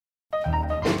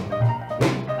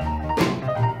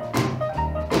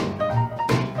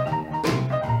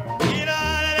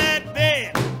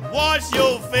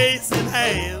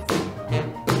hands.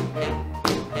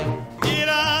 Get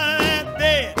out of that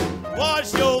bed,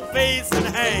 wash your face and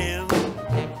hands.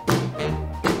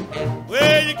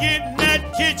 Well, you get in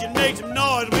that kitchen, make some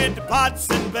noise with the pots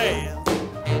and pans.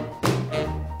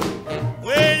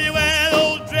 Well, you wear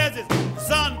those dresses, the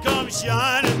sun comes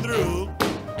shine.